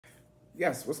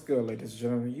Yes, what's good, ladies and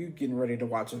gentlemen? You getting ready to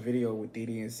watch a video with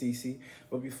DeeDee&CECE.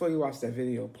 But before you watch that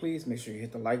video, please make sure you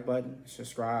hit the like button,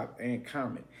 subscribe, and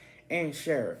comment, and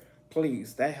share it.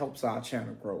 Please, that helps our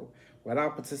channel grow.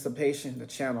 Without participation, the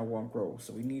channel won't grow.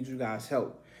 So we need you guys'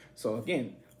 help. So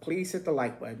again, please hit the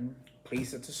like button,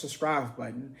 please hit the subscribe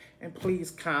button, and please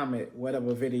comment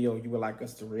whatever video you would like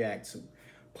us to react to.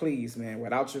 Please, man,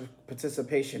 without your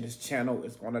participation, this channel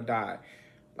is going to die.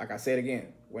 Like I said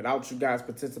again, without you guys'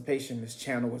 participation, this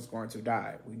channel is going to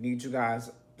die. We need you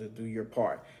guys to do your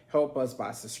part. Help us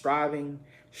by subscribing,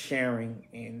 sharing,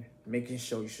 and making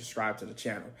sure you subscribe to the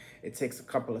channel. It takes a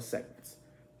couple of seconds.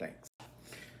 Thanks.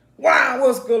 Wow,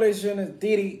 what's good, ladies and gentlemen?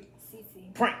 DeeDee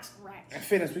Pranks and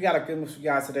Fitness. We got a good news for you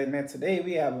guys today, man. Today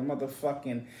we have a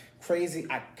motherfucking crazy,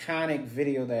 iconic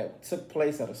video that took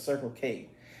place at a Circle K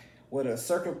with a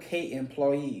Circle K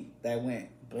employee that went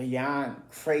beyond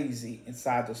crazy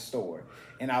inside the store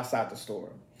and outside the store.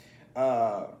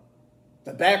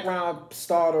 The background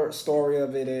story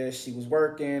of it is she was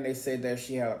working. They said that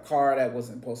she had a car that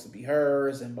wasn't supposed to be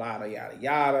hers and blah, blah, yada,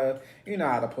 yada. You know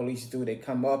how the police do. They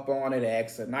come up on it, they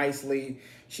ask her nicely.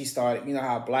 She started, you know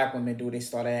how black women do. They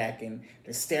started acting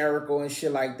hysterical and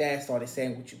shit like that. Started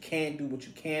saying what you can't do, what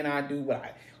you cannot do, what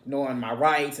I knowing my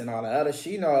rights and all the other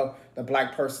shit. You know, the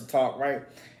black person talk, right?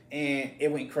 And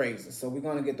it went crazy. So we're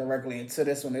going to get directly into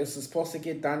this one. This was supposed to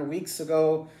get done weeks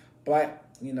ago, but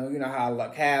you know how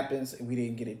luck happens. We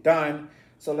didn't get it done.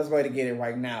 So let's go ahead and get it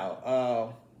right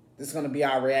now. This is going to be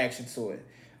our reaction to it.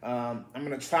 I'm going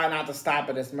to try not to stop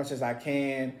it as much as I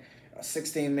can. A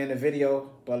 16-minute video,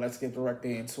 but let's get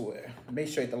directly into it. Make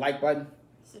sure you hit the like button,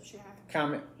 subscribe,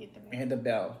 comment, and hit the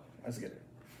bell. Let's get it.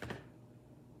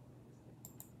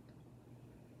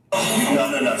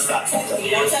 No, stop.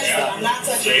 You don't touch me. I'm not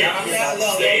touching you. I'm not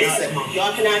alone.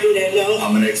 Y'all cannot do that, no.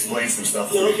 I'm going to explain some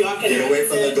stuff. No, y'all cannot. Get away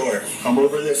from the door. Come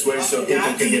over this way so people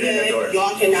can get in the door.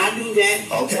 Y'all cannot do that.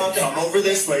 Okay, come over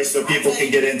this way so people can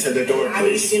get into the door, I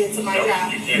need to please. get into my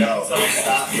job. No,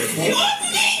 stop.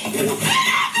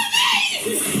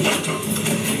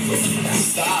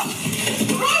 Stop.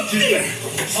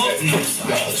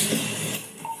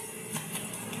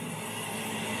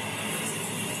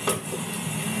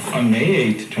 On May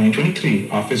 8, 2023,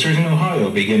 officers in Ohio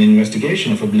began an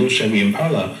investigation of a blue Chevy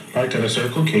Impala parked at a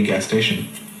Circle K gas station.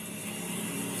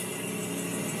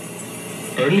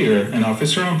 Earlier, an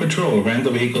officer on patrol ran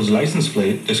the vehicle's license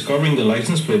plate, discovering the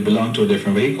license plate belonged to a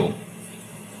different vehicle.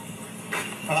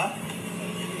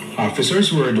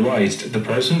 Officers were advised the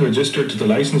person registered to the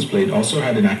license plate also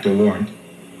had an active warrant.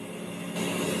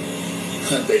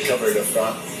 They covered the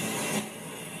front.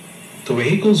 The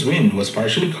vehicle's wind was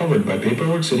partially covered by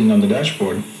paperwork sitting on the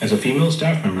dashboard as a female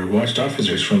staff member watched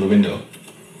officers from the window.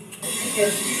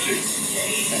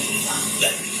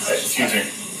 Excuse me.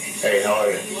 Hey, how are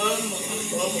you?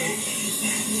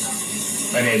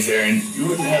 My name's Aaron. You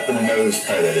wouldn't happen to know whose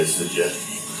car that is, would you?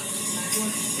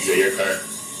 Is that your car?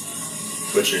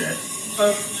 What's your name?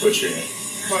 What's your name?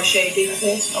 Marche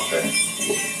Dixon. Okay.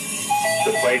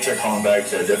 The plates are coming back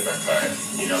to a different car.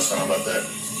 You know something about that?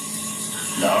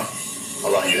 No? How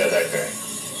long you had that car?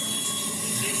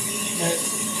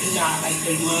 Not like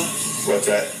 3 months. What's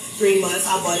that? 3 months.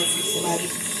 I bought it from somebody.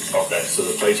 Okay, so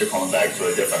the plates are coming back to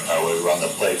a different car. We run the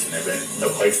plates, and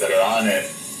the plates that are on it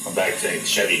come back to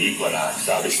Chevy Equinox.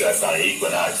 Obviously, that's not an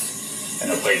Equinox, and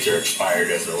the plates are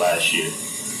expired as of last year.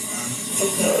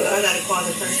 Okay, I gotta call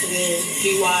the person in,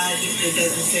 see why it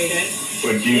doesn't say that.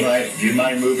 But do you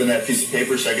mind moving that piece of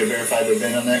paper so I can verify the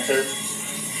VIN on that car?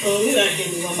 You gotta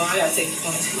give me one more. I gotta take the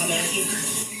phone to my manager.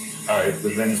 All right, the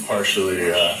VIN's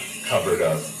partially covered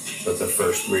up, but the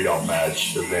first three don't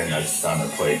match the VIN that's on the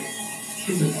plate.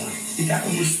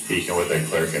 We're speaking with a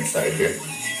clerk inside here.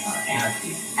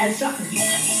 Mind talking to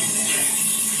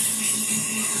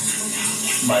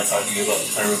you about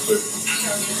the car real quick?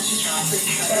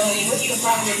 What's the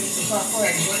problem with the car for?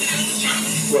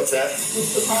 What's that?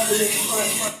 What's the problem with the car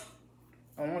for?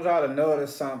 I want y'all to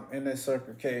notice something in this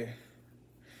Circle K.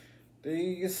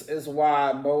 This is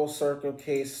why most Circle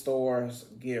K stores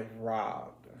get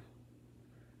robbed.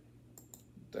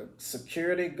 The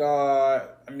security guard,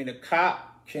 the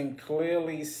cop can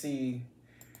clearly see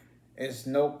there's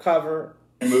no cover.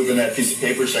 Moving that piece of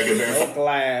paper so I can verify. No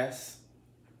glass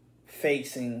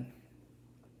facing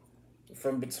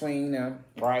from between them,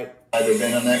 right? Either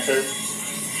been on that curve?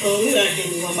 You gotta give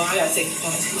me one more. I gotta take the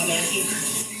phone to my manager.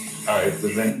 All right, the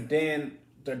VIN. Then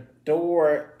the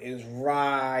door is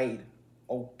wide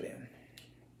open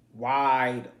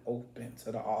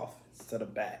to the office, to the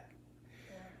back.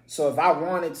 So if I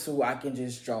wanted to, I can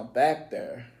just jump back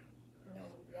there.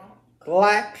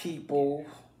 Black people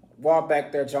walk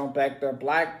back there, jump back there.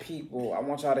 Black people, I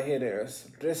want y'all to hear this.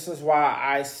 This is why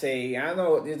I say, I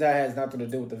know that has nothing to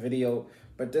do with the video,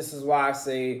 but this is why I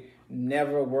say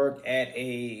never work at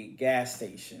a gas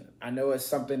station. I know it's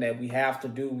something that we have to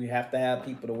do. We have to have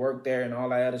people to work there and all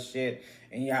that other shit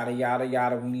and yada, yada,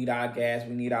 yada. We need our gas.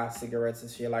 We need our cigarettes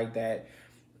and shit like that.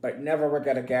 But never work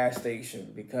at a gas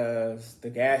station because the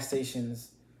gas stations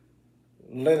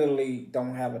literally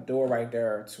don't have a door right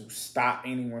there to stop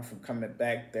anyone from coming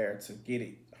back there to get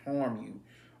it, harm you,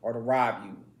 or to rob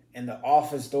you. And the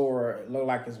office door look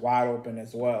like it's wide open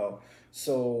as well.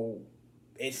 So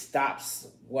it stops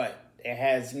what? It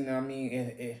has, you know what I mean?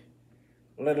 It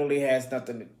literally has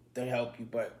nothing to help you.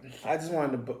 But I just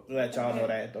wanted to let y'all know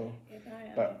that, though.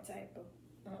 But type of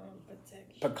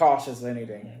protection. Precautious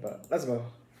anything. But let's go.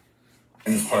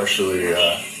 It's partially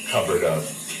covered up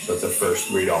with the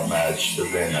first readout match, the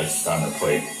VIN that's on the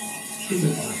plate. Speaking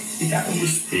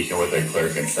with the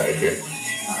clerk inside here.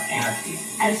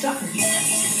 Mind talking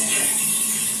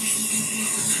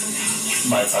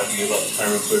to you about the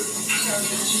time real quick?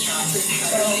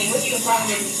 What's the problem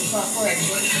with the car first?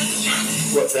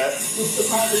 What's that? What's the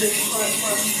problem with the car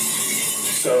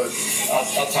first? So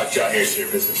I'll talk to you out here, see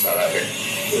your business out here.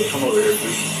 Come over here,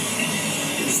 please.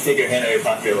 Just take your hand out of your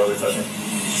pocket while we're touching.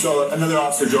 So another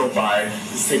officer drove by.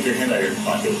 Just take your hand out of your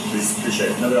pocket, please.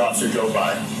 Appreciate it. Another officer drove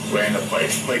by, ran the plate.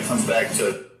 Plate comes back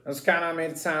to... That's kind of how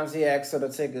many times he asked her to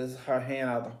take her hand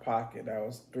out of the pocket. That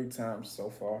was 3 times so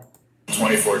far.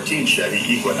 2014 Chevy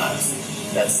Equinox.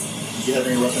 That's... Do you have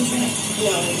any reference in it?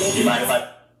 No. Do you mind if I...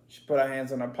 She put her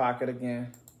hands in her pocket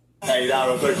again. Hang you down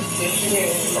real quick.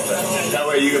 Okay. That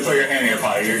way you can put your hand in your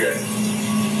pocket. You're good.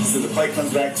 So the plate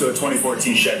comes back to a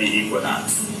 2014 Chevy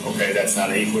Equinox. Okay, that's not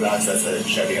an Equinox, that's a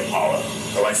Chevy Impala.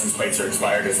 The license plates are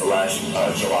expired as of last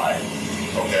July.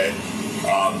 Okay,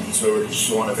 so we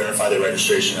just want to verify the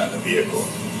registration on the vehicle.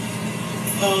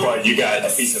 But you got a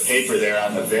piece of paper there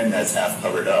on the VIN that's half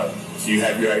covered up. Do you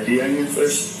have your ID on you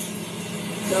first?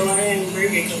 No, I didn't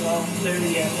bring it because I'm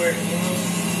literally at work.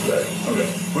 Right. Okay.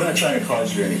 We're not trying to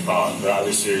cause you any problems, but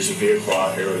obviously there's a vehicle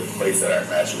out here with plates that aren't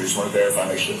matching. We just want to verify,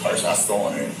 make sure the car's not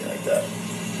stolen or anything like that.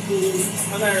 I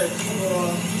gotta,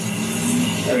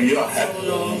 I mean, you don't have I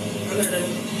gotta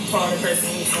call the person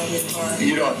who's on this car.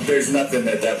 You don't, there's nothing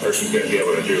that person's going to be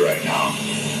able to do right now.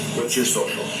 What's your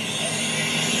social?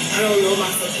 I don't know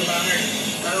my social about her.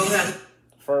 I don't have.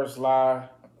 First lie.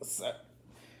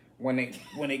 When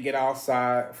they get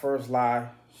outside, first lie.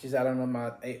 She said, I don't know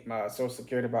my social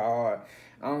security by heart.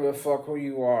 I don't give a fuck who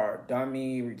you are.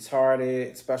 Dummy,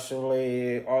 retarded, special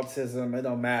ed, autism, it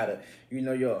don't matter. You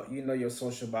know your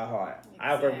social by heart. Exactly.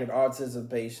 I work with autism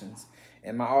patients.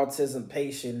 And my autism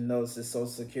patient knows his social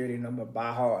security number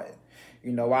by heart.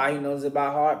 You know why he knows it by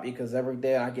heart? Because every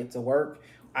day I get to work,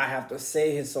 I have to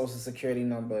say his social security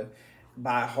number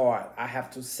by heart. I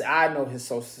know his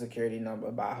social security number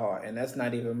by heart. And that's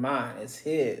not even mine, it's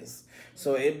his.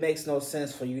 So it makes no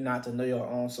sense for you not to know your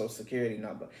own social security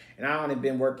number. And I only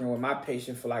been working with my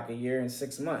patient for like 1 year and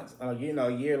 6 months. A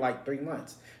year like 3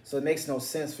 months. So it makes no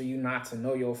sense for you not to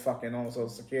know your fucking own social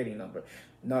security number.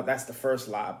 No, that's the first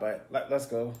lie, but let's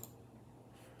go.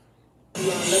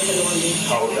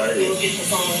 How old are you?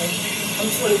 I'm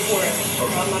 24.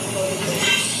 Okay. I'm not going to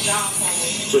job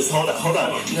phone. Just hold on.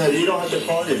 No, you don't have to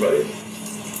call anybody.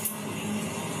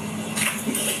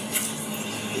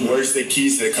 Where's the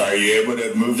keys to the car? Are you able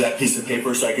to move that piece of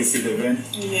paper so I can see the VIN?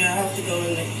 Yeah, I have to go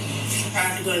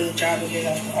in the job and get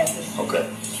out the office. Okay.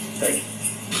 Thank you.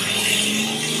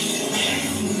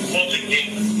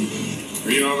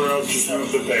 Read over, I'll just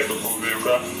move the paper for me,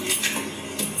 okay?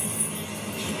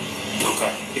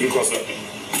 Okay, you can close up.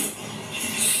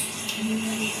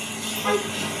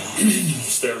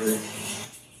 Stay over here.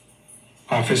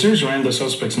 Officers ran the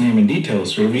suspect's name and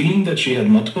details, revealing that she had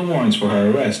multiple warrants for her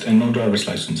arrest and no driver's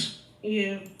license.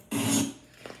 Yeah.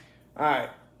 All right.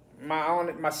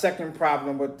 My second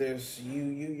problem with this,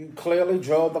 you clearly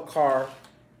drove the car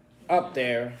up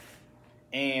there,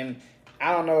 and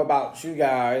I don't know about you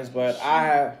guys, but I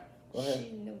have. Go ahead.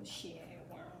 She knew she had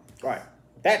one. Right,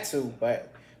 that too,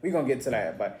 but we're gonna get to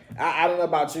that. But I don't know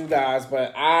about you guys,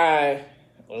 but I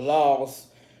lost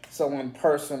someone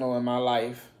personal in my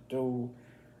life through.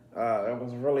 It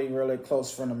was a really, really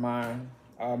close friend of mine.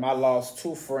 I lost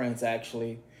 2 friends,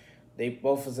 actually. They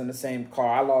both was in the same car.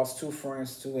 I lost 2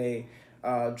 friends to a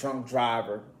drunk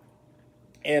driver.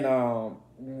 And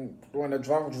when the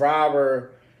drunk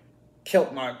driver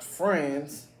killed my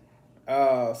friends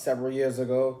several years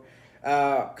ago,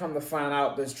 come to find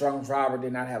out this drunk driver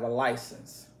did not have a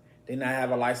license. Did not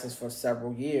have a license for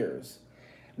several years.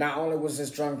 Not only was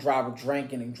this drunk driver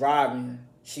drinking and driving,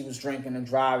 she was drinking and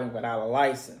driving without a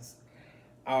license.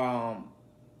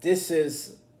 This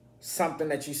is something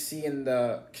that you see in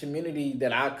the community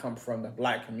that I come from, the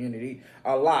black community,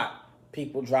 a lot.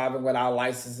 People driving without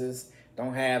licenses,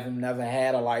 don't have them, never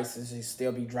had a license, they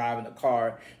still be driving the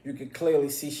car. You can clearly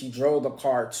see she drove the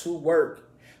car to work.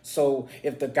 So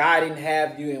if the guy didn't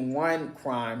have you in one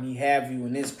crime, he have you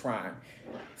in this crime.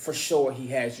 For sure he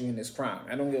has you in this crime.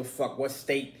 I don't give a fuck what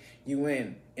state you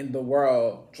in the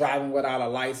world. Driving without a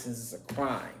license is a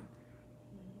crime.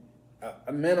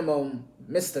 A minimum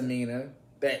misdemeanor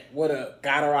that would have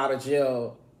got her out of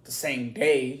jail the same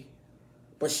day,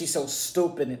 but she's so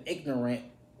stupid and ignorant.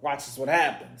 Watches what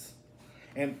happens.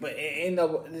 But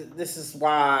this is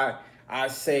why I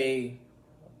say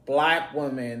black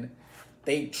women,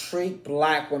 they treat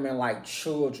black women like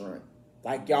children,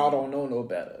 like y'all don't know no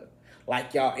better.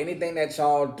 Like y'all, anything that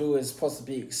y'all do is supposed to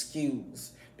be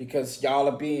excused because y'all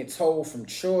are being told from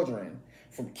children,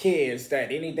 from kids,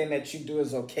 that anything that you do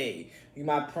is okay. You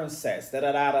my princess,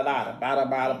 da-da-da-da-da,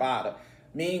 bada-bada-bada.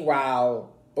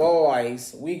 Meanwhile,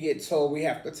 boys, we get told we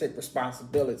have to take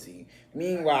responsibility.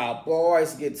 Meanwhile,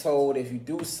 boys get told if you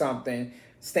do something,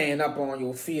 stand up on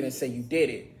your feet and say you did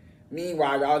it.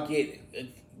 Meanwhile, y'all get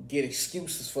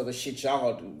excuses for the shit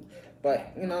y'all do.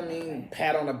 But, you know what I mean,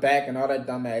 pat on the back and all that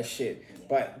dumbass shit.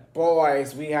 But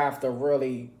boys, we have to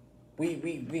really,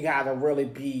 we gotta really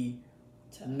be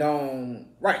known,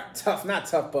 right, tough, not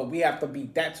tough, but we have to be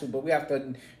that too, but we have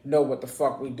to know what the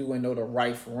fuck we do and know the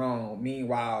right from wrong.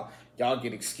 Meanwhile, y'all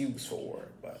get excused for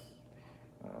it. But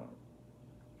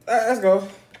let's go.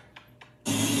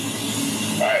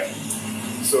 Alright,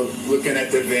 so looking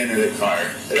at the VIN of the car,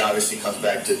 it obviously comes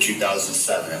back to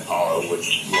 2007 Impala,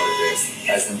 which what it is.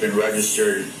 Hasn't been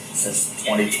registered since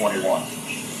 2021.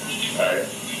 Alright,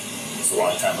 it's a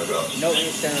long time ago. No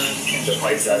insurance. The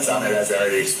plates that's on it, as I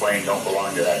already explained, don't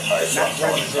belong to that car. So I'm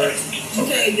throwing the car. You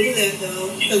can't do that though,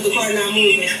 because the car not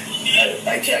moving.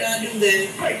 I cannot do that.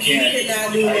 I can't. You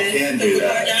cannot do that. I can do that. The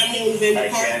car not moving. The I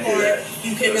car can do that.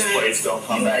 You cannot. Those plates don't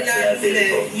come You back to cannot that do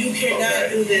vehicle. that. You cannot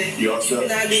Okay. do that. You also You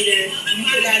cannot do that. You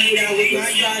cannot do that. With my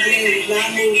driving, it was not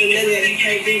moving. None of that. You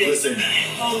can't do that. listen.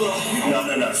 Hold on.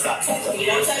 No. Stop. Don't touch it.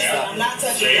 I'm not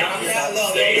touching it. I'm not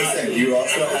low. Listen. You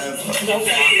also have. Don't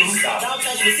touch me. Stop. Don't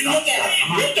touch me. See, look at it.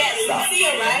 Look at it. You see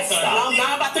it, right? I'm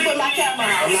not about to put my camera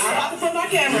on. I'm not about to put my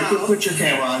camera You can on. put your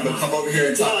camera on, but come over here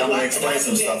and talk. I'm gonna explain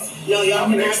some stuff. No, y'all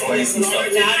I'm gonna cannot explain some stuff.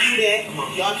 Y'all do that.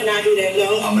 Y'all cannot do that.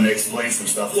 No. I'm gonna explain some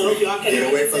stuff. No, y'all cannot Get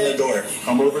away do from that. the door.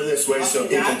 Come over this way so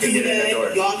people can get in the door.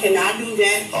 Y'all cannot do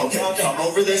that. Okay, come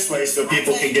over this way so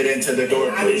people can get into the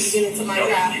door, I need to please. get into my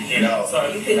car. No,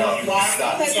 stop. You cannot go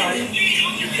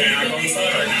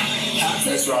inside right now.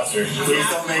 Miss Rosser, please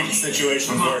don't make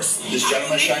situations worse. This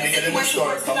gentleman's trying to get in the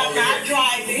store. Come over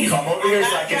here. Come over here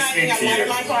so I can speak to you.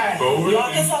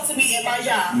 Y'all can talk to me in my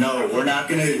job. No, we're not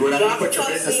gonna put your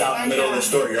business out in the middle of the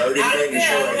store. You're already creating a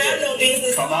show right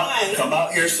there. Come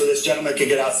out here so this gentleman can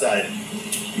get outside.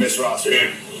 Miss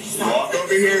Rosser, walk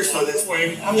over here so this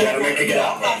gentleman can get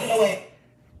out.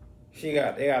 They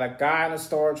got a guy in the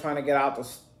store trying to get out the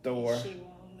store. She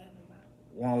won't let him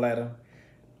out. Won't let him.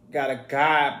 Got a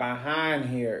guy behind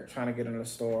here trying to get in the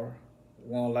store.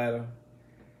 Won't let him.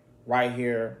 Right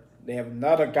here. They have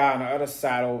another guy on the other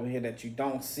side over here that you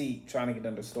don't see trying to get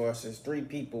in the store. So there's two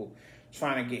people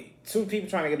trying to get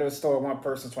into the store, one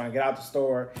person trying to get out the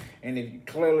store. And if you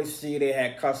clearly see they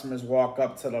had customers walk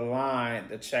up to the line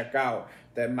to check out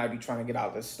that might be trying to get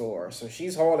out the store. So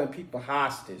she's holding people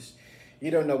hostage.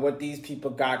 You don't know what these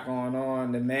people got going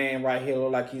on. The man right here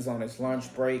look like he's on his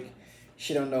lunch break.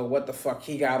 She don't know what the fuck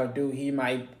he got to do. He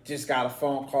might just got a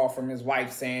phone call from his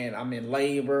wife saying, I'm in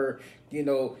labor. You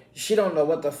know, she don't know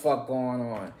what the fuck going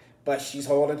on. But she's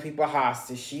holding people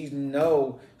hostage. She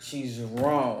know she's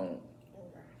wrong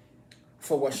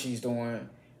for what she's doing.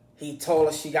 He told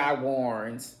her she got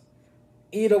warrants.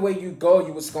 Either way you go,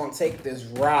 you was going to take this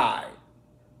ride.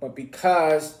 But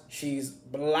because she's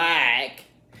black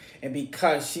and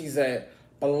because she's a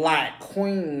black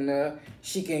queen,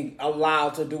 she can allow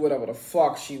to do whatever the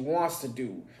fuck she wants to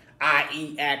do,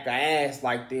 i.e. act her ass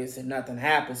like this and nothing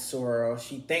happens to her, or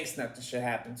she thinks nothing should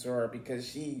happen to her because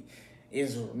she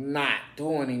is not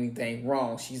doing anything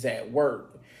wrong. She's at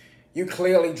work. You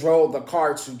clearly drove the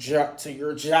car to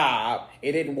your job.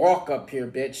 It didn't walk up here,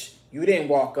 bitch. You didn't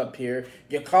walk up here.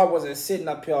 Your car wasn't sitting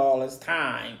up here all this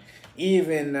time.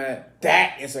 Even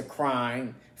that is a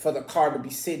crime for the car to be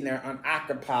sitting there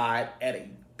unoccupied at a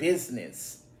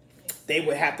business. They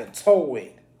would have to tow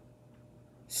it.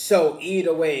 So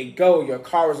either way it go, your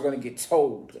car is going to get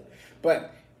towed.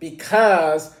 But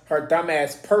because her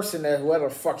dumbass person, that whoever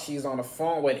the fuck she's on the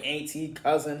phone with, auntie,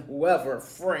 cousin, whoever,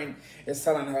 friend, is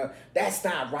telling her, that's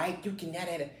not right, you can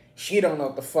that. She don't know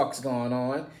what the fuck's going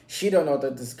on. She don't know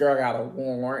that this girl got a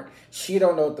warrant. She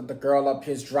don't know that the girl up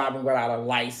here's driving without a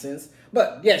license.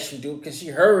 But yes, she do, because she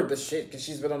heard the shit, because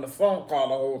she's been on the phone call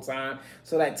the whole time.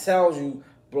 So that tells you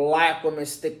black women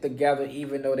stick together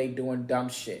even though they doing dumb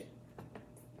shit.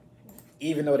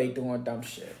 Even though they doing dumb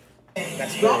shit.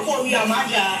 That's great. Don't put me on my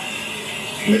job.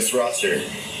 Miss Rosser,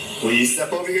 will you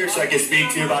step over here so I can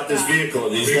speak to you about this vehicle?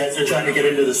 These guys are trying to get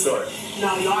into the store.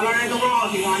 No, y'all are in the wrong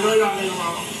here. I know y'all in the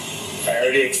wrong. I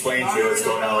already explained to you what's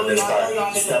going on with this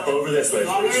car. Step over this way,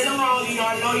 Y'all are in please. the wrong.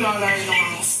 Y'all know y'all are in the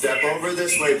wrong. Step over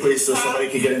this way, please, so somebody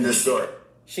can get in this store.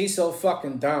 She's so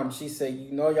fucking dumb. She said,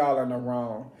 you know y'all in the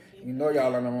wrong. You know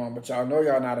y'all in the wrong, but y'all know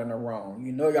y'all not in the wrong.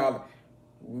 You know y'all...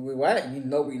 What? You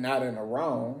know we not in the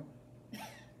wrong.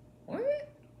 What?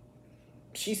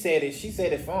 She said it. She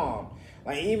said it for him.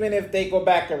 Like, even if they go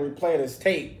back and replay this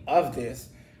tape of this,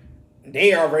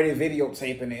 they already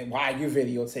videotaping it. Why you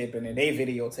videotaping it? They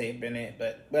videotaping it.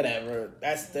 But whatever.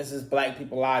 This is black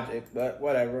people logic. But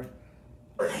whatever.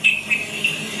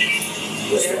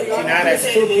 See, now there's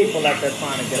two people that they're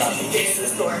trying to get out of the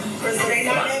store.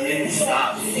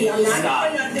 Stop. See, I'm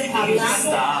not doing nothing. I'm not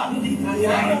Stop.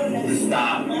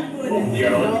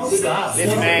 Stop.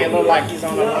 This man look like he's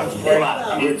on a lunch break.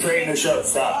 You're creating a show.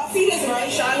 Stop. See this, right?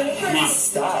 Shining the curtain.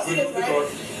 Stop. See this, right?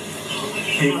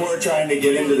 People are trying to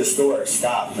get into the store.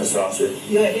 Stop, Miss Rosser.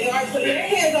 Yeah, they are putting their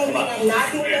hands on me. I'm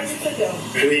not doing nothing to them.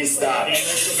 Please stop. You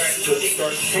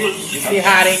see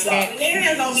how they can't... Putting their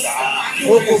hands on me.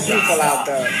 Local people out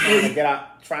there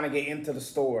trying to get into the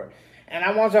store. And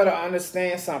I want y'all to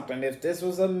understand something. If this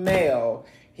was a male,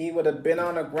 he would have been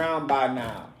on the ground by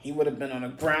now. He would have been on the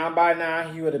ground by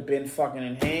now. He would have been fucking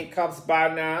in handcuffs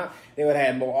by now. They would have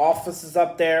had more officers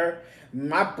up there.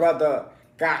 My brother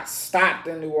got stopped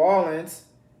in New Orleans,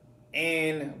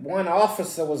 and one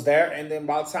officer was there, and then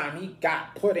by the time he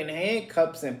got put in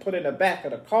handcuffs and put in the back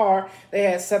of the car, they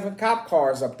had 7 cop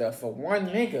cars up there for one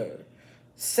nigga.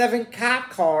 7 cop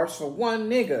cars for one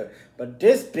nigga. But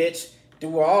this bitch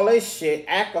do all this shit,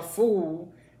 act a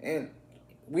fool, and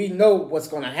we know what's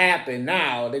gonna happen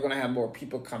now. They're gonna have more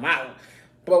people come out.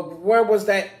 But where was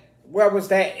that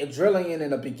drilling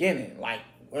in the beginning? Like,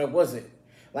 where was it?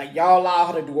 Like, y'all allow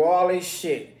her to do all this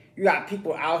shit. You got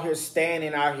people out here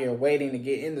standing out here waiting to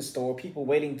get in the store. People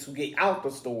waiting to get out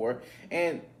the store.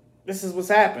 And this is what's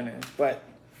happening. But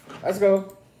let's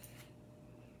go.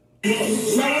 Now,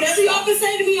 whatever y'all can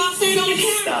say to me, I'll say it on the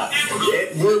camera. Stop.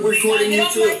 We're recording you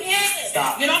too.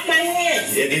 Stop. Get off my head.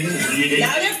 You didn't.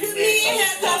 Now they're putting me in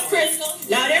handcuffs, Crystal.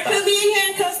 Now they're putting me in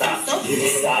handcuffs, Crystal.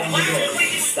 Stop.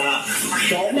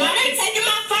 Now they're taking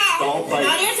my phone. Don't fight.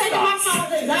 Now they're taking my phone.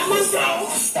 They got my phone.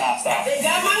 Stop. They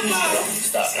got my phone.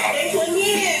 Stop. They put me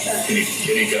in handcuffs. Can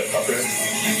you get up there?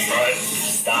 All right.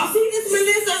 Stop. You see this,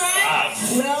 Melissa, right?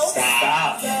 No.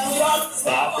 Stop. No.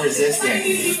 Stop resisting. I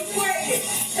need to be recorded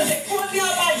because they put me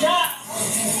on my job.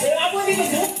 And I wouldn't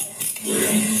even do it.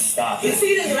 Stop. You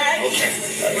see this, right? Okay.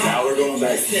 Now we're going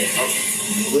back.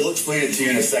 We'll explain it to you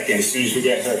in a second as soon as we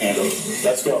get her handled.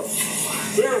 Let's go.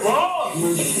 They're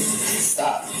wrong.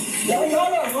 Stop. No,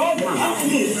 y'all are wrong. You're off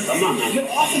me. Come on, man. You're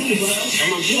off me, bro.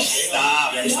 Come on.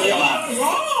 Stop. Y'all Stay alive. are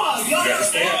wrong. Y'all You are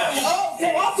stay alive. wrong. Oh,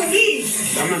 you're off of me.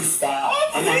 Come on. Stop.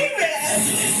 Off of me, man.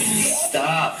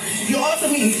 Stop. You're off of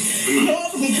me. You're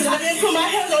off of me because I didn't put my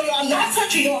hands on you. I'm not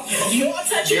touching you. You're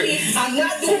touching me. I'm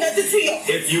not doing nothing to you.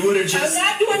 If you would have just, I'm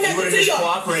not doing nothing to you.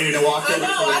 cooperated and walked I over to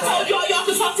know. the I car. told y'all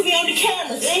can talk to me on the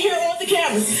cameras. In here on the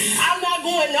cameras. I'm not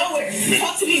going nowhere.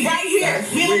 Talk to me right here.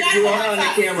 We don't gotta You go are on the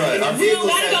outside. camera. Our We don't vehicles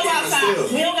gotta have go cameras outside.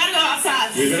 too. We don't gotta go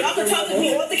outside. Y'all can talk to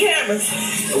me on the cameras.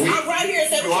 I'm right here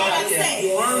and say what y'all gotta say.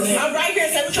 I'm right here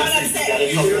and say what y'all gotta say.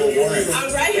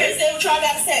 I'm right here and say what y'all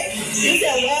gotta say. You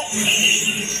said what?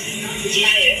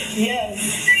 Yes.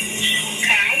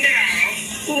 Calm down.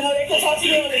 You know, they can talk to me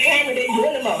on the camera. They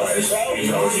doing the most, bro. They already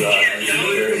done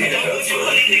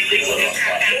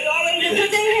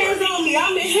put their hands on me.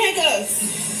 I'm in handcuffs.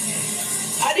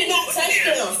 I did not touch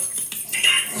them.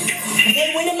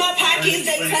 They went in my pockets.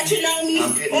 They touching on me.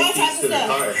 All types of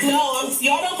stuff. No,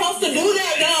 y'all don't supposed to do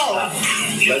that, though.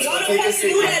 Y'all don't supposed to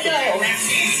do that, though.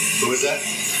 Who is that?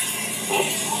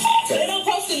 They don't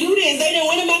supposed to do this. They done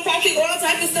went in my pocket, all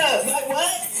types of stuff. Like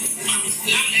what?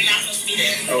 No, they're not supposed to do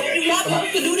that. You're not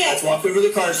supposed to do Let's that. walk over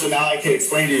the car so now I can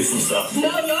explain to you some stuff. No,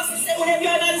 y'all can say whatever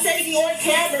y'all gotta say to me on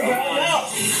camera, bro. No.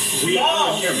 We're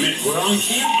on camera.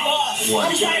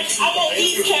 I'm on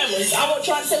these cameras. I won't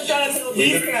try to say what y'all gotta say on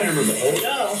these cameras.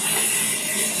 No.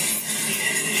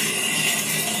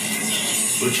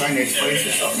 We're trying to explain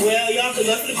to something. Well, y'all can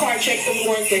go to the car, check them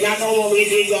once. They're not going to want me to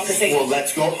do it. Y'all can take Well,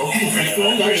 let's go. Okay, let's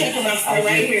go. Go check them out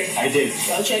right here. I did.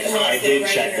 Go check them out. I did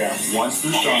right check here. them. One's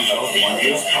through Stronghold, one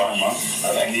is Karma,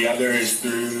 and the other is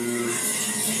through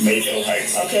Mayfield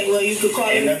Heights. Okay, well, you could call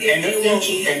In them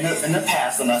the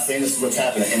past, I'm not saying this is what's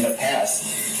happening. In the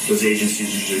past, those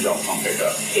agencies usually don't come pick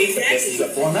up. Exactly. But this is the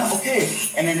format, okay.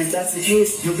 And then if that's the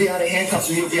case, you'll be out of handcuffs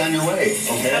and you'll be on your way,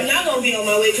 okay? I'm not going to be on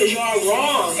my way because y'all are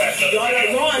wrong. Y'all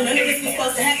are wrong. None of this is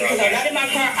supposed to happen because I'm not in my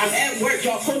car. I'm at work.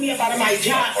 Y'all pulled me up out of my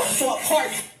job for a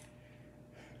park.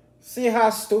 See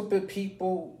how stupid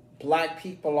black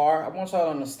people are? I want y'all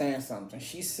to understand something.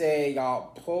 She said,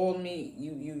 y'all pulled me,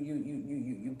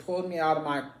 you pulled me out of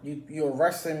my, you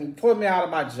arrested me, pulled me out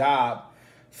of my job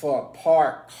for a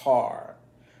parked car.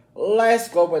 Let's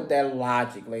go with that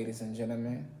logic, ladies and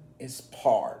gentlemen. It's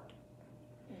parked.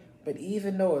 But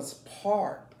even though it's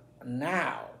parked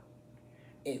now,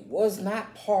 it was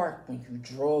not parked when you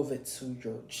drove it to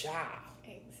your job.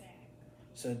 Exactly.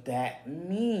 So that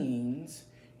means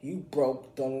you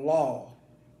broke the law.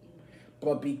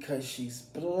 But because she's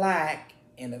black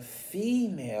and a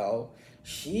female,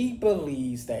 she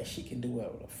believes that she can do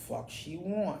whatever the fuck she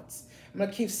wants. I'm going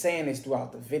to keep saying this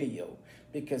throughout the video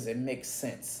because it makes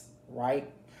sense,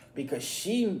 right? Because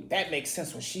that makes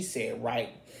sense when she said, right,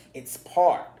 it's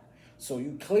parked. So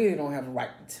you clearly don't have the right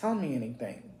to tell me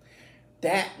anything.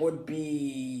 That would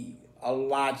be a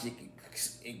logic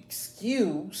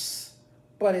excuse,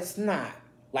 but it's not.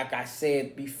 Like I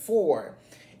said before,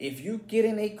 if you get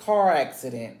in a car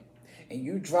accident and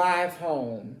you drive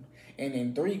home and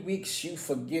in 3 weeks you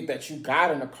forget that you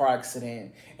got in a car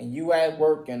accident and you at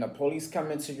work and the police come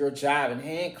into your job and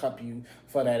handcuff you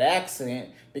for that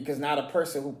accident because now the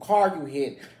person who car you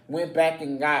hit went back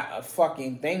and got a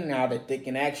fucking thing now that they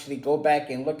can actually go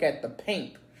back and look at the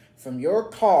paint from your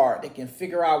car. They can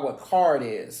figure out what car it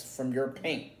is from your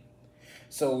paint.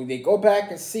 So they go back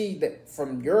and see that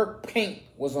from your paint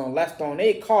was left on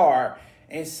a car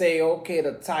and say, okay, it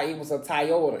was a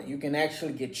Toyota. You can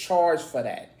actually get charged for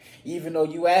that, even though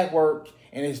you at work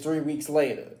and it's 3 weeks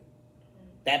later.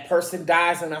 That person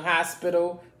dies in the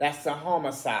hospital, that's a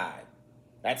homicide.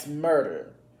 That's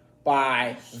murder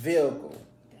by vehicle.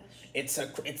 It's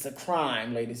a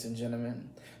crime, ladies and gentlemen.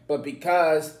 But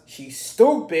because she's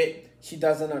stupid, she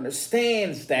doesn't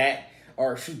understand that,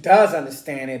 or she does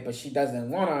understand it, but she doesn't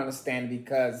want to understand it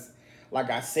because, like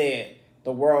I said,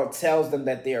 the world tells them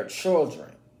that they are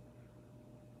children.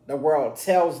 The world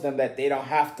tells them that they don't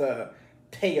have to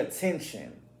pay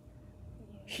attention.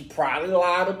 She probably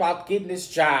lied about getting this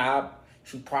job.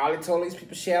 She probably told these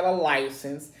people she had a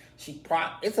license.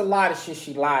 It's a lot of shit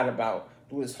she lied about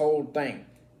through this whole thing.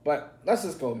 But let's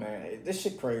just go, man. This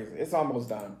shit crazy. It's almost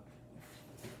done.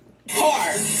 Car.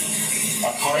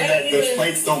 A car that those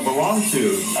plates don't belong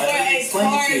to. I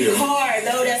explained it to you. Car.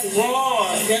 No, that's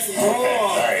wrong. That's wrong. Okay.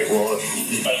 All right. Well,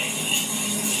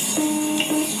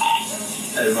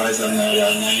 advise on that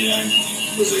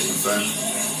 99. Was it confirmed?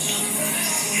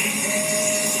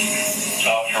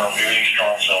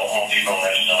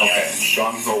 Okay.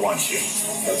 Strongsville wants you.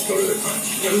 Let's go to the car.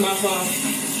 Give me my phone.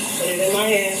 Put it in my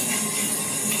hand.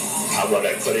 How about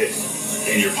I put it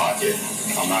in your pocket?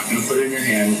 I'm not going to put it in your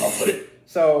hand. I'll put it.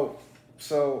 So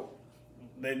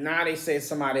now they say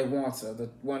somebody wants her.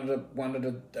 One of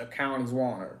the counties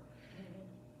want her.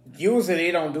 Usually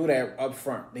they don't do that up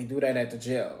front. They do that at the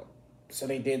jail. So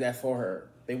they did that for her.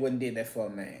 They wouldn't did that for a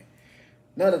man.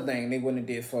 Another thing they wouldn't have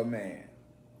did for a man.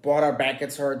 Brought her back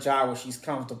into her job where she's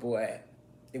comfortable at.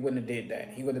 They wouldn't have did that.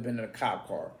 He would have been in a cop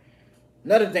car.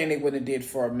 Another thing they wouldn't have did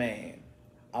for a man.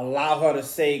 Allow her to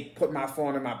say, put my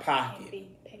phone in my pocket. And be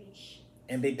patient.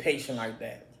 And be patient like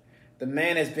that. The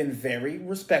man has been very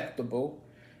respectable.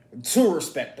 Too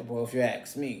respectable, if you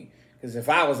ask me. Because if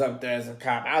I was up there as a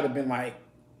cop, I would have been like,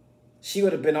 she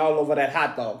would have been all over that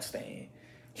hot dog stand.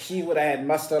 She would have had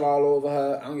mustard all over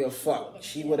her. I don't give a fuck.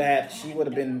 She would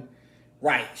have been,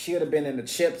 right. She would have been in the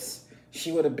chips.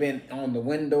 She would have been on the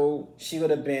window. She would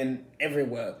have been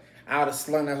everywhere. I would have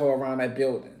slung her around that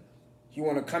building. You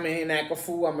want to come in here and act a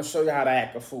fool? I'm going to show you how to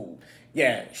act a fool.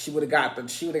 Yeah, she would have got that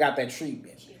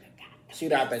treatment. She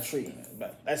would have got that treatment.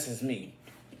 But that's just me.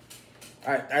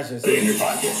 All right, that's just Put it in your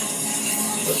pocket.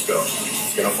 Let's go.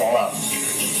 It's going to fall out.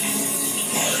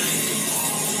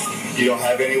 You don't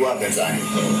have any weapons on you.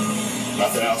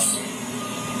 Nothing else?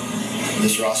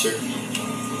 This roster?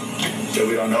 That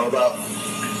we don't know about?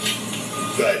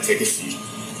 Go ahead, take a seat.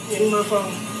 Give me my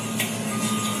phone.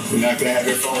 You're not going to have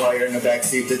your phone while you're in the back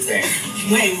seat detained.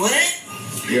 Wait,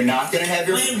 what? You're not going to have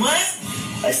your... Wait, what?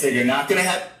 I said you're not going to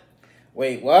have...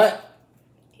 Wait, what?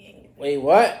 Wait,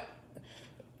 what?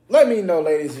 Let me know,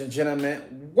 ladies and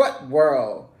gentlemen, what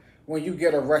world, when you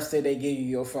get arrested, they give you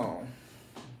your phone?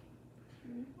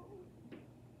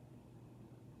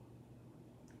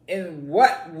 In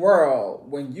what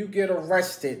world, when you get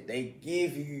arrested, they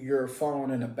give you your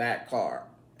phone in the back car?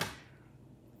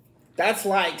 That's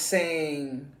like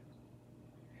saying,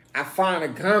 I find a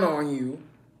gun on you,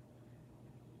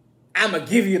 I'm going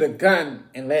to give you the gun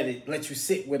and let you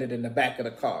sit with it in the back of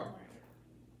the car.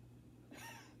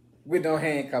 With no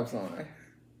handcuffs on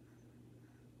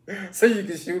it. So you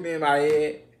can shoot me in my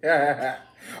head.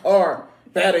 Or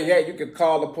better yet, you could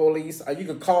call the police. Or you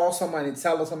could call somebody and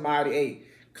tell somebody, hey,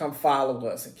 come follow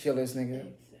us and kill this nigga.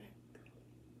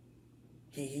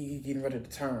 He getting ready to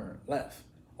turn left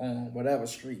on whatever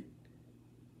street.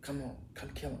 Come on,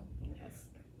 come kill him.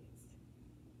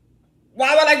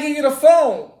 Why would I give you the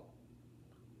phone?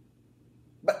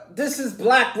 But this is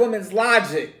black women's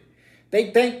logic. They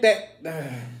think that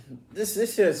this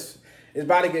just is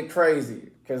about to get crazy.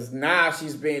 Because now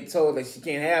she's being told that she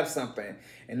can't have something.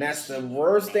 And that's the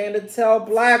worst thing to tell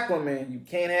black women. You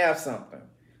can't have something.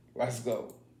 Let's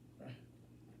go.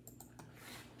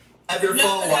 Have your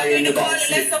phone while you're in the back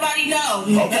seat. Let somebody know.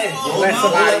 Okay, let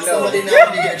somebody know when you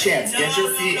get a chance. Get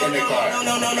your feet in the car.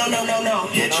 No.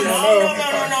 Get your feet in the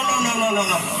car.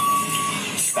 No.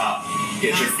 Stop.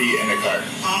 Get your feet in the car.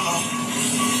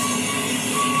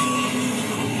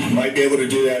 You might be able to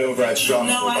do that over at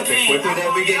Stronghold, but the quicker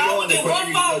that we get going, the quicker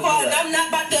you can do that. I'm not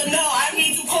about to know. I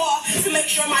need to call to make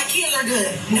sure my kids are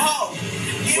good. No.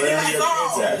 Where are your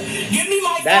kids at? Give me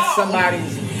my phone. That's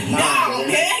somebody's mom. No,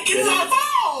 man. Give me my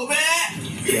phone,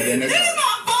 man. Get in the car. Give me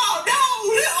my phone.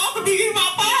 No. Give me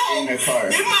my phone. In the car.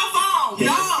 Give me my phone.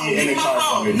 Get No. in the car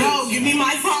for me, No. Give me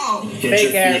my phone. Get your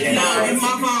feet in the car. Give me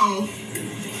my phone.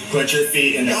 Put your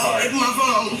feet in the car. Give me my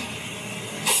phone.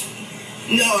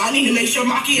 No, I need to make sure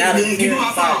my kids are good. Give me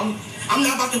my phone. I'm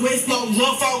not about to waste no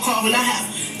phone call when I have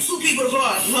two people to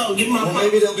call. No, give me my phone. Well,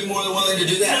 maybe they'll be more than willing to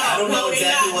do that. I don't know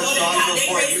exactly what Strong's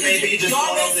for. You may be just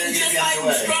going over there and get out of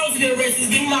the way. Strong's get arrested.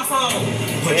 Give me my phone.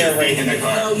 Put your feet in the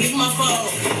car. No, give me my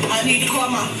phone. I need to call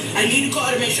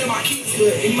to make sure my kids are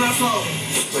good. Give me my phone.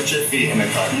 Put your feet in the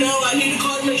car. No, I need to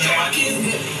call to make sure my kids are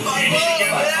good. No,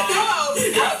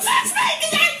 don't touch me.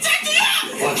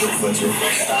 Watch your foot.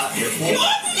 Stop your foot.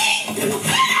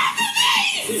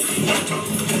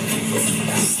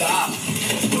 Stop.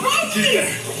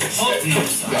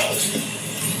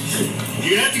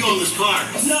 You have to go in this car.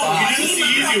 No, this is the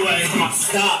easy way. Come on.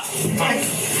 Stop.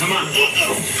 Come on.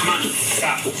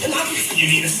 Stop. You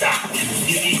need to stop.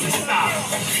 You need to stop.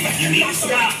 You need to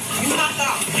stop. You need to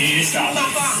stop. You need to stop.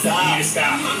 I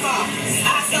stop when I get my phone.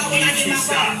 I stop when I get my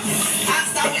phone.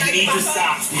 You need to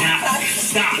stop now.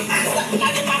 Stop. I stop when I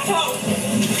get my phone.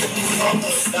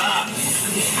 Stop.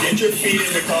 Get your feet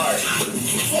in the car.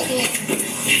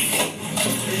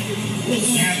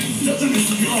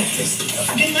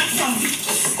 Get my phone.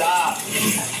 Stop.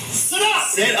 Sit up.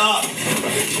 Sit up.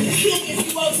 Kill me if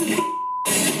you want to.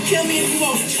 Kill me if you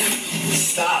want to.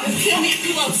 Stop. Kill me if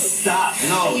you want to. Stop.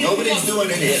 No, nobody's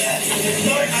doing any of that.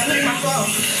 I need my phone.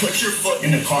 Put your foot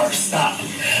in the car. Stop.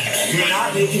 You're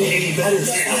not making it any better.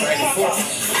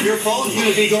 Your phone's going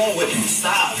to be going with you.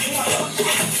 Stop.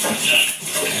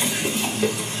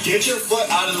 Get your foot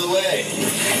out of the way.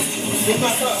 Get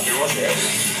my phone.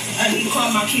 I need to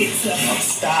call my kids.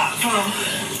 Stop.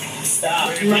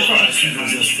 Stop. Give me my phone.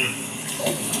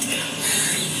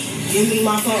 Give me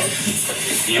my phone.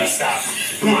 You stop.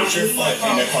 Put your foot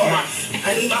in the car.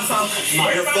 I need my phone.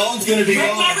 Your phone's going to be Break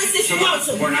going. my wrist if you want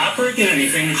to. We're not breaking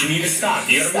anything, but you need to stop.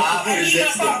 You Stop gotta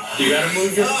resisting. You gotta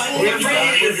move your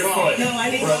foot. No, I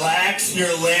need Relax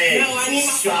your leg. No, I need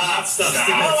my phone. Stop.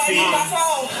 No, I need my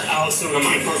phone. Allison, come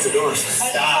on, close the doors. I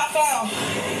need my phone.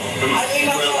 I need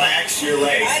my phone. Relax your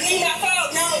leg. I need my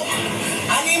phone. No.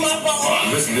 I need my phone.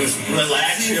 Listen.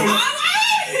 Relax your leg.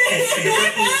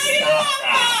 Relax your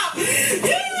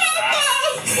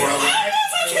leg.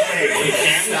 We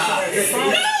can't stop.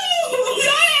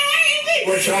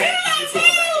 We're trying to get you.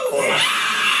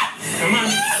 Come on.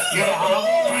 You got a hobble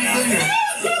or anything?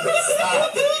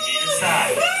 Stop. You need to stop.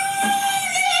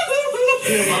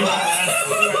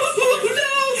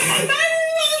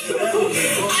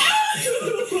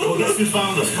 Well, guess who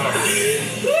found this car?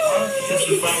 Guess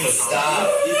who found this car? Stop.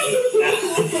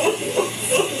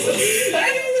 I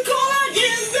need to call our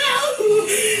kids now.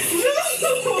 No.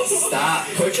 Stop.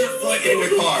 Put your foot in the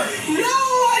car. No,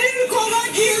 I need to call my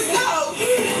kids now.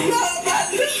 No,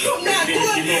 I'm not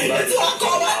doing it until I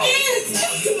call my kids.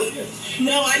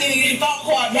 No, I need to get a phone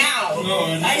call now.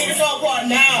 I need a phone call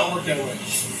now. Don't work that way.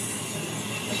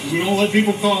 We don't let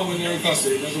people call when they're in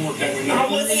custody. It doesn't work that way. I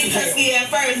wasn't in custody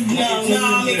at first. No,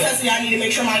 I'm in custody. I need to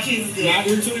make sure my kids is good. Not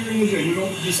until you're in the jail. We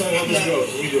don't decide how this goes.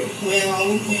 We do.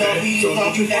 Well, we're going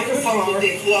to be back and forth with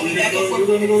this. We're going to be back and forth. You're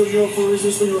going to go to jail for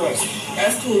resisting arrest.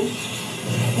 That's cool.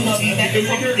 We're going to be back and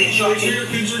forth with this. Make sure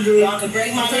your kids are good. Y'all can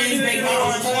break my legs, break my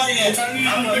arms, all that. What time do you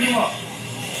need to pick them up?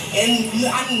 And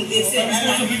I need it What time are you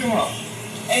supposed to pick them up?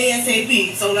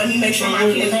 ASAP. So let me make sure my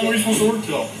kids. What time are you supposed to work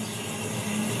till?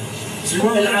 So you're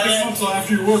working until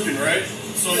after you're working, right?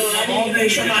 So I need to make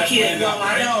sure my kids. No,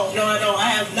 I don't. I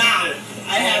have not.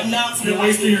 I have not. You're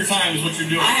wasting your time is what you're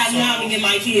doing. I have not to get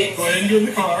my kids. Go ahead and get in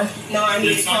the car. No, I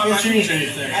need to call my kids. It's not going to change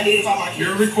anything. I need to call my kids.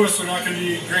 Your requests are not going to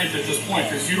be granted at this point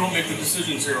because you don't make the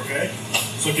decisions here, okay?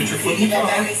 So get your foot in the car.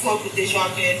 Back and forth with this, y'all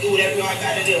can do whatever y'all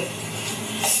got to do.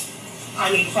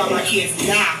 I need to call my kids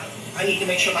now. I need to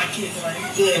make sure my kids are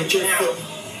good now.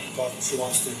 She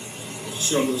wants to.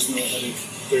 She'll let us know that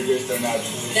they're good, they're not.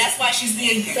 That's why she's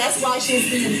being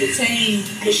detained,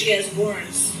 because she has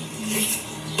warrants.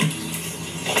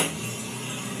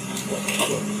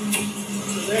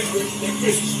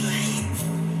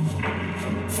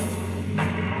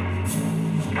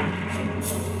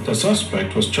 The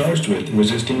suspect was charged with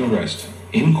resisting arrest.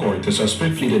 In court, the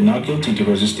suspect pleaded not guilty to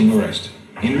resisting arrest.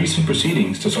 In recent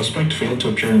proceedings, the suspect failed to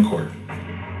appear in court.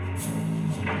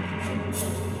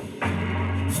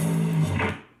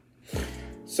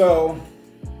 So,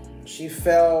 she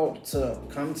failed to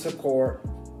come to court.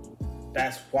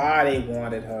 That's why they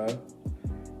wanted her.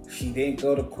 She didn't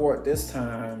go to court this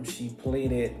time. She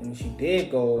pleaded, when she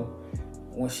did go,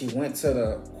 when she went to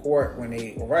the court, when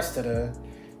they arrested her,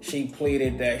 she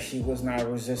pleaded that she was not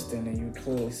resisting, and you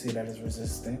clearly see that as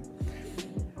resisting.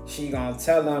 She gonna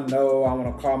tell them, no, I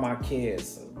wanna call my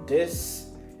kids. This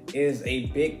is a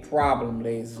big problem,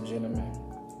 ladies and gentlemen.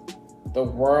 The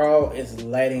world is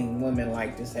letting women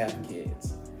like this have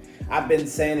kids. I've been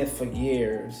saying it for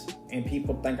years, and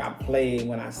people think I play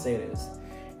when I say this.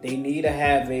 They need to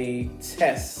have a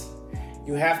test.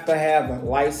 You have to have a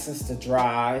license to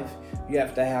drive. You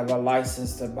have to have a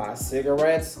license to buy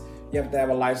cigarettes. You have to have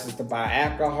a license to buy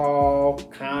alcohol,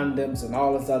 condoms, and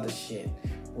all this other shit,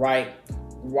 right?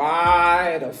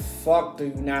 Why the fuck do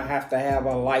you not have to have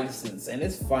a license? And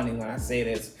it's funny when I say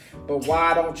this, but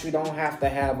why don't you have to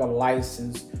have a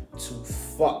license to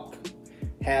fuck,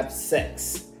 have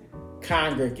sex,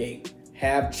 congregate,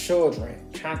 have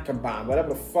children, concubine, whatever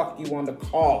the fuck you want to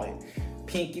call it,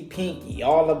 pinky,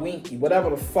 all the winky, whatever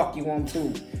the fuck you want to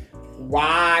do.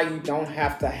 Why you don't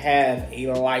have to have a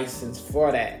license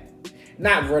for that?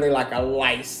 Not really like a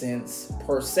license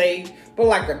per se, but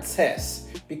like a test.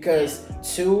 Because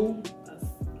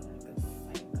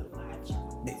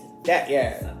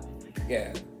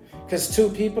because two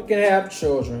people can have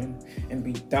children and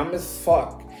be dumb as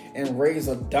fuck and raise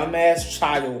a dumbass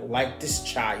child like this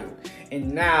child.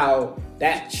 And now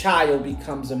that child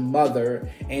becomes a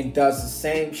mother and does the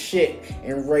same shit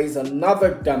and raise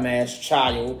another dumbass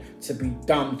child to be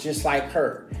dumb just like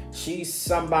her. She's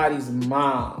somebody's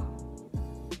mom.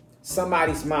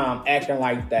 Somebody's mom acting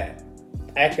like that.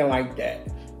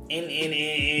 And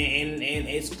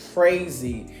it's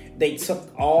crazy. They took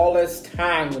all this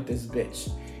time with this bitch.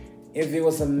 If it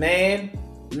was a man,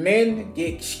 men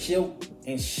get killed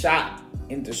and shot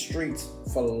in the streets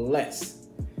for less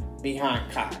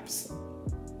behind cops.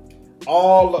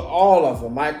 All of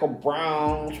them. Michael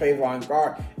Brown, Trayvon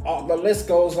Garth, the list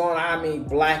goes on. I mean,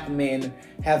 black men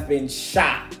have been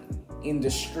shot in the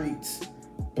streets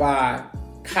by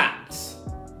cops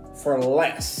for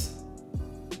less.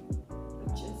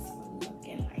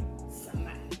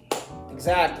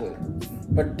 Exactly.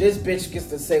 But this bitch gets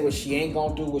to say what she ain't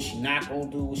gonna do, what she not gonna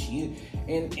do, what she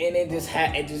and it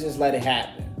just let it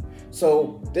happen.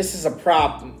 So this is a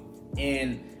problem,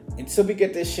 and until we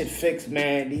get this shit fixed,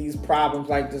 man, these problems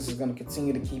like this is gonna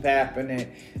continue to keep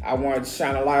happening. I wanted to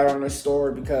shine a light on this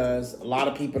story because a lot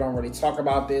of people don't really talk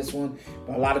about this one,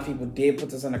 but a lot of people did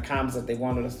put this in the comments that they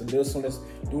wanted us to do. So let's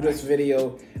do this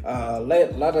video.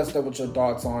 Let us know what your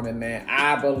thoughts on it, man.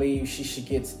 I believe she should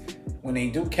get, when they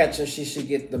do catch her, she should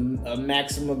get the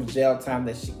maximum jail time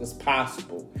that was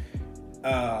possible.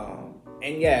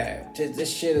 And yeah,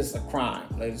 this shit is a crime,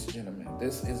 ladies and gentlemen.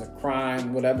 This is a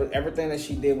crime. Everything that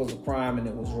she did was a crime and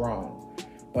it was wrong.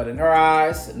 But in her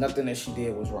eyes, nothing that she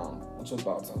did was wrong. What's your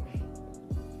thoughts on it?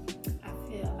 I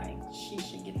feel like she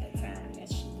should get the time that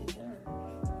she deserves.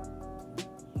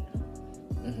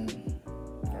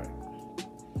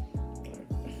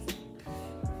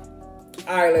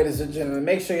 All right, ladies and gentlemen,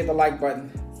 make sure you hit the like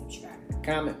button, Subscribe,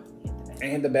 comment,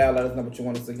 and hit the bell. Let us know what you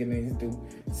want us to get into.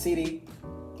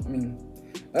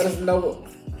 Let us know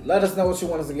what you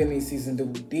want us to get in these season. Do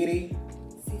DeeDee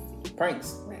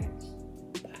pranks. Right.